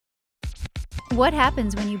What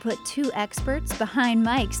happens when you put two experts behind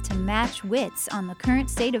mics to match wits on the current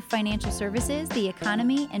state of financial services, the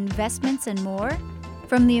economy, investments, and more?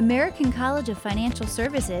 From the American College of Financial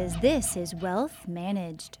Services, this is Wealth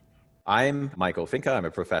Managed. I'm Michael Finca. I'm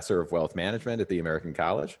a professor of wealth management at the American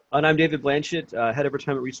College. And I'm David Blanchett, head of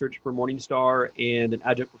retirement research for Morningstar and an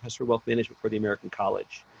adjunct professor of wealth management for the American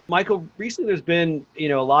College. Michael, recently there's been,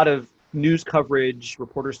 a lot of news coverage,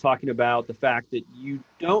 reporters talking about the fact that you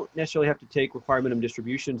don't necessarily have to take required minimum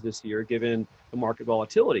distributions this year, given the market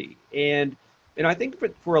volatility. And I think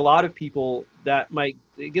for a lot of people,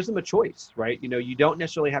 it gives them a choice, right? You don't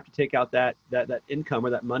necessarily have to take out that income or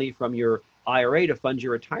that money from your IRA to fund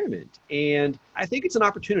your retirement. And I think it's an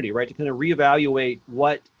opportunity, right, to kind of reevaluate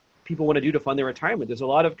what people want to do to fund their retirement. There's a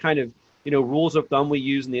lot of kind of, rules of thumb we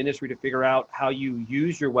use in the industry to figure out how you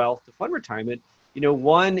use your wealth to fund retirement.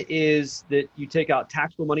 One is that you take out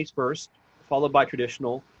taxable monies first, followed by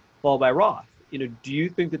traditional, followed by Roth. Do you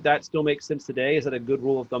think that still makes sense today? Is that a good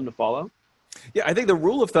rule of thumb to follow? Yeah, I think the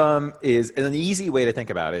rule of thumb is, and an easy way to think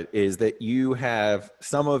about it is that you have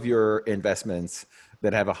some of your investments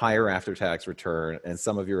that have a higher after-tax return and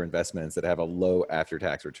some of your investments that have a low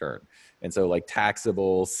after-tax return. And so like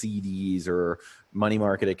taxable CDs or money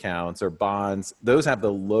market accounts or bonds, those have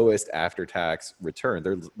the lowest after-tax return.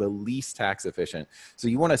 They're the least tax efficient. So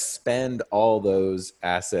you want to spend all those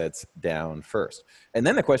assets down first. And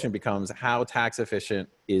then the question becomes, how tax efficient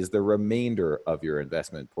is the remainder of your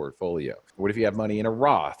investment portfolio? What if you have money in a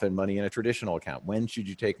Roth and money in a traditional account? When should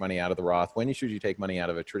you take money out of the Roth? When should you take money out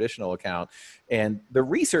of a traditional account? And the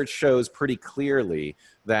research shows pretty clearly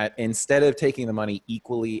that instead of taking the money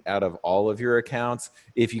equally out of all of your accounts,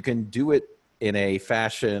 if you can do it in a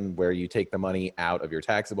fashion where you take the money out of your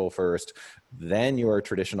taxable first, then your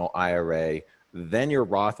traditional IRA, then your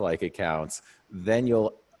Roth-like accounts, then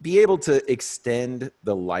you'll be able to extend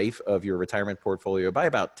the life of your retirement portfolio by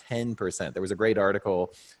about 10%. There was a great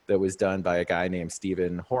article that was done by a guy named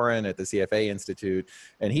Stephen Horan at the CFA Institute,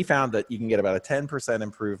 and he found that you can get about a 10%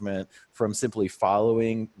 improvement from simply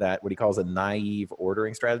following that, what he calls a naive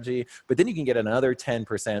ordering strategy. But then you can get another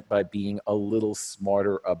 10% by being a little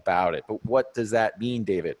smarter about it. But what does that mean,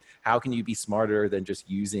 David? How can you be smarter than just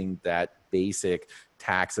using that basic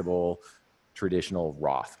taxable traditional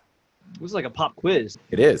Roth? It was like a pop quiz.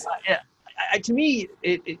 It is. To me,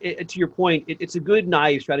 to your point, it's a good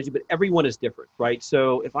naive strategy, but everyone is different, right?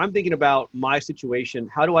 So if I'm thinking about my situation,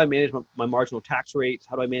 how do I manage my marginal tax rates?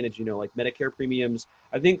 How do I manage, like Medicare premiums?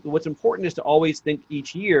 I think what's important is to always think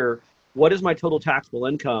each year, what is my total taxable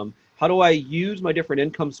income? How do I use my different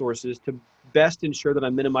income sources to best ensure that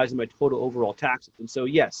I'm minimizing my total overall taxes? And so,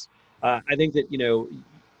 yes, I think that,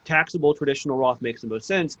 taxable traditional Roth makes the most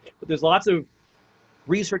sense, but there's lots of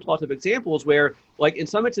research, lots of examples where, like in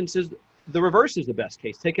some instances, the reverse is the best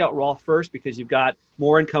case. Take out Roth first because you've got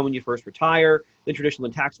more income when you first retire than traditional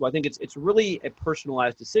and taxable. I think it's really a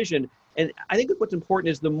personalized decision. And I think what's important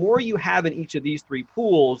is the more you have in each of these three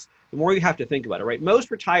pools, the more you have to think about it, right? Most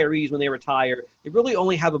retirees, when they retire, they really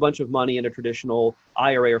only have a bunch of money in a traditional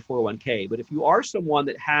IRA or 401k. But if you are someone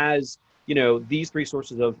that has, these three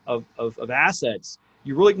sources of assets,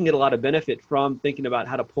 you really can get a lot of benefit from thinking about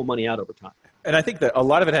how to pull money out over time. And I think that a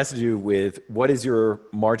lot of it has to do with what is your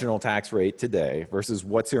marginal tax rate today versus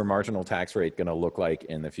what's your marginal tax rate going to look like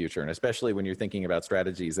in the future. And especially when you're thinking about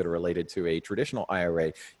strategies that are related to a traditional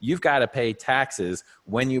IRA, you've got to pay taxes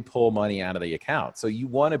when you pull money out of the account. So you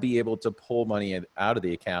want to be able to pull money out of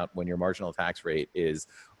the account when your marginal tax rate is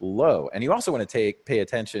low. And you also want to pay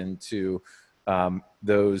attention to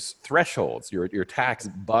those thresholds, your tax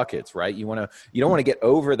buckets, right? You don't want to get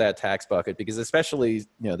over that tax bucket because especially,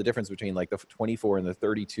 the difference between like the 24 and the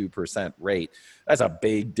 32% rate, that's a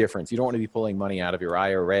big difference. You don't want to be pulling money out of your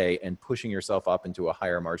IRA and pushing yourself up into a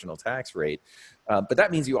higher marginal tax rate. But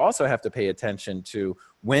that means you also have to pay attention to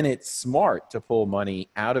when it's smart to pull money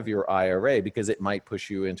out of your IRA because it might push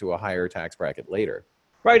you into a higher tax bracket later.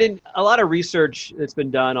 Right. And a lot of research that's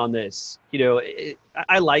been done on this,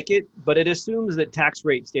 I like it, but it assumes that tax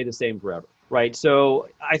rates stay the same forever. Right. So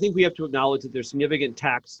I think we have to acknowledge that there's significant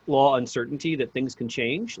tax law uncertainty, that things can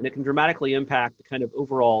change and it can dramatically impact the kind of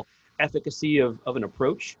overall efficacy of an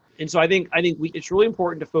approach. And so I think it's really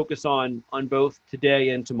important to focus on both today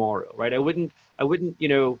and tomorrow. Right. I wouldn't,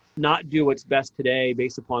 not do what's best today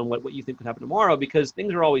based upon what you think could happen tomorrow, because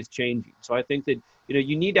things are always changing. So I think that,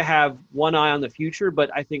 you need to have one eye on the future, but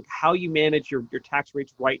I think how you manage your tax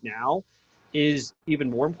rates right now is even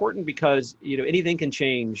more important because, anything can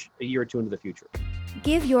change a year or two into the future.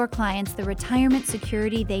 Give your clients the retirement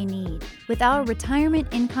security they need with our Retirement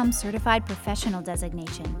Income Certified Professional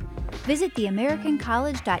designation. Visit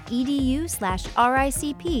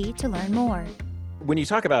theamericancollege.edu/RICP to learn more. When you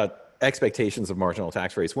talk about expectations of marginal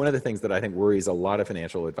tax rates, one of the things that I think worries a lot of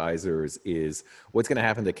financial advisors is what's going to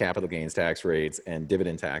happen to capital gains tax rates and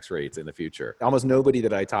dividend tax rates in the future. Almost nobody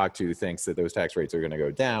that I talk to thinks that those tax rates are going to go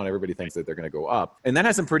down. Everybody thinks that they're going to go up. And that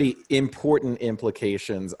has some pretty important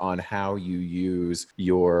implications on how you use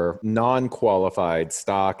your non-qualified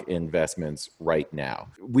stock investments right now.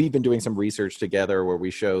 We've been doing some research together where we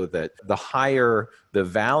show that the higher the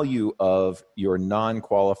value of your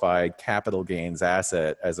non-qualified capital gains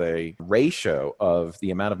asset as a ratio of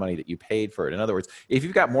the amount of money that you paid for it. In other words, if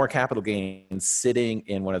you've got more capital gains sitting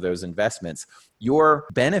in one of those investments, your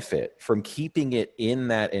benefit from keeping it in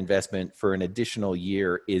that investment for an additional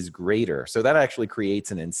year is greater. So that actually creates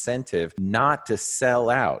an incentive not to sell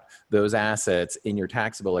out those assets in your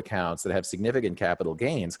taxable accounts that have significant capital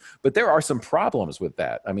gains. But there are some problems with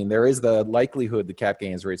that. I mean, there is the likelihood the cap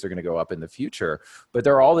gains rates are going to go up in the future, but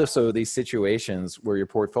there are also these situations where your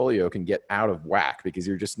portfolio can get out of whack because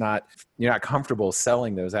you're not comfortable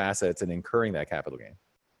selling those assets and incurring that capital gain.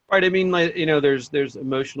 Right. I mean, like, there's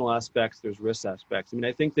emotional aspects, there's risk aspects. I mean,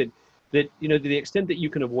 I think that to the extent that you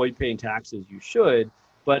can avoid paying taxes, you should,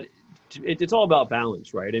 but it's all about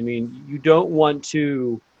balance, right? I mean, you don't want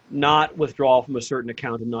to not withdraw from a certain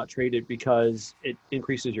account and not trade it because it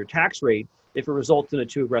increases your tax rate if it results in a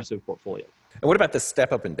too aggressive portfolio. And what about the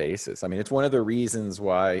step up in basis? I mean, it's one of the reasons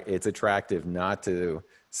why it's attractive not to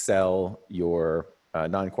sell your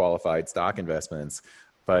non-qualified stock investments.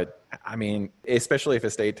 But I mean, especially if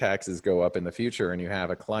estate taxes go up in the future and you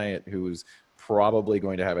have a client who's probably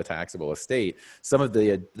going to have a taxable estate, some of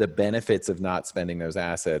the benefits of not spending those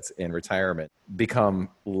assets in retirement become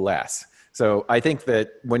less. So I think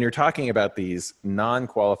that when you're talking about these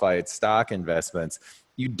non-qualified stock investments,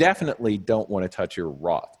 you definitely don't want to touch your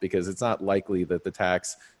Roth because it's not likely that the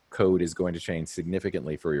tax code is going to change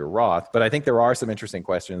significantly for your Roth. But I think there are some interesting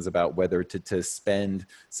questions about whether to spend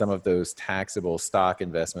some of those taxable stock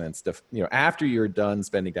investments to, after you're done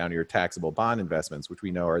spending down your taxable bond investments, which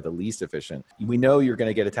we know are the least efficient. We know you're going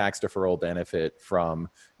to get a tax deferral benefit from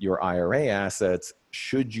your IRA assets.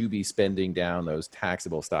 Should you be spending down those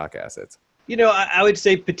taxable stock assets? I would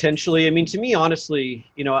say potentially. I mean, to me, honestly,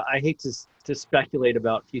 I hate to speculate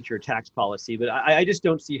about future tax policy, but I just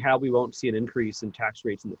don't see how we won't see an increase in tax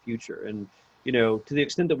rates in the future. And, to the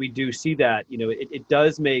extent that we do see that, it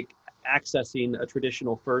does make accessing a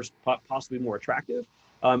traditional first possibly more attractive,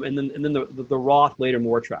 and then the Roth later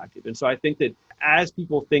more attractive. And so I think that as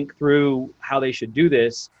people think through how they should do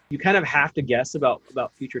this, you kind of have to guess about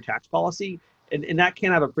future tax policy. And that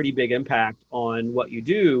can have a pretty big impact on what you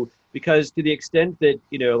do, because to the extent that,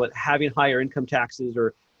 having higher income taxes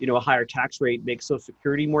or, a higher tax rate makes Social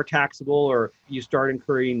Security more taxable, or you start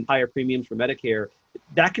incurring higher premiums for Medicare,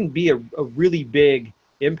 that can be a really big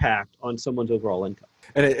impact on someone's overall income.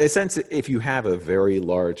 And in a sense, if you have a very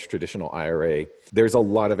large traditional IRA, there's a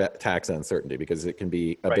lot of tax uncertainty because it can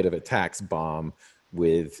be a bit of a tax bomb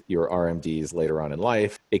with your RMDs later on in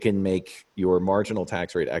life. It can make your marginal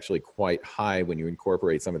tax rate actually quite high when you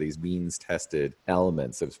incorporate some of these means-tested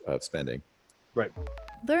elements of spending. Right.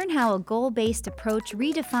 Learn how a goal-based approach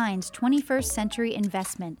redefines 21st century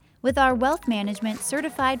investment with our Wealth Management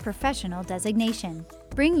Certified Professional designation.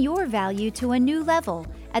 Bring your value to a new level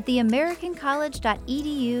at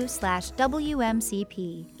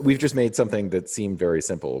theamericancollege.edu/WMCP. We've just made something that seemed very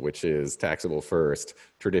simple, which is taxable first,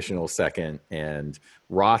 traditional second, and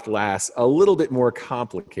Roth last, a little bit more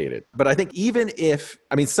complicated. But I think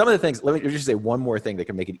some of the things, let me just say one more thing that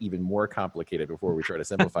can make it even more complicated before we try to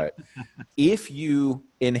simplify it. If you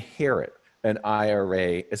inherit an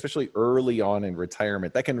IRA, especially early on in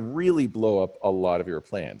retirement, that can really blow up a lot of your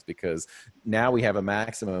plans because now we have a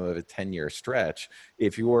maximum of a 10-year stretch.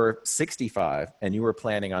 If you're 65 and you were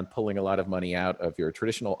planning on pulling a lot of money out of your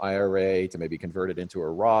traditional IRA to maybe convert it into a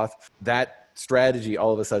Roth, that strategy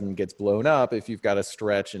all of a sudden gets blown up if you've got to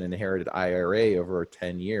stretch an inherited IRA over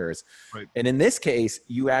 10 years. Right. And in this case,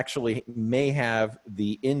 you actually may have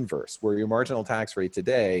the inverse, where your marginal tax rate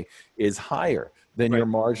today is higher than your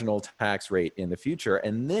marginal tax rate in the future.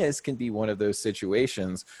 And this can be one of those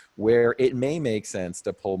situations where it may make sense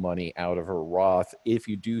to pull money out of a Roth if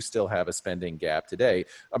you do still have a spending gap today.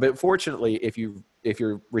 But fortunately, if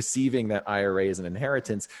you're receiving that IRA as an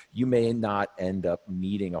inheritance, you may not end up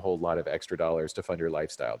needing a whole lot of extra dollars to fund your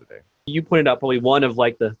lifestyle today. You pointed out probably one of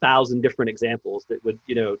like the 1,000 different examples that would,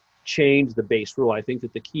 change the base rule. I think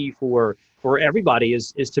that the key for everybody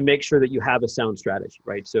is to make sure that you have a sound strategy,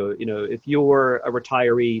 right? So, if you're a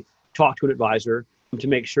retiree, talk to an advisor to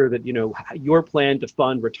make sure that, your plan to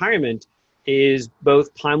fund retirement is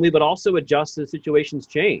both timely, but also adjusts as situations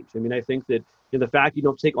change. I mean, I think that the fact you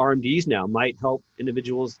don't take RMDs now might help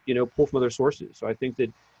individuals, pull from other sources. So I think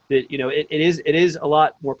that it is a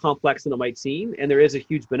lot more complex than it might seem, and there is a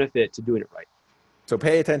huge benefit to doing it right. So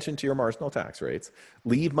pay attention to your marginal tax rates.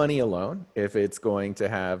 Leave money alone if it's going to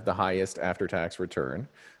have the highest after-tax return,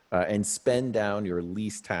 and spend down your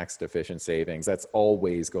least tax-deficient savings. That's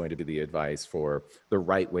always going to be the advice for the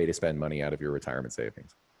right way to spend money out of your retirement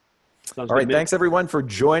savings. Sounds All right, good, thanks everyone for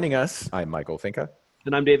joining us. I'm Michael Finca.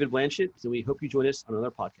 And I'm David Blanchett, and we hope you join us on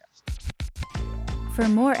another podcast. For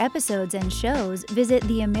more episodes and shows, visit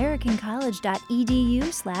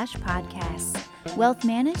theamericancollege.edu/podcasts. Wealth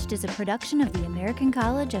Managed is a production of the American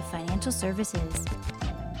College of Financial Services.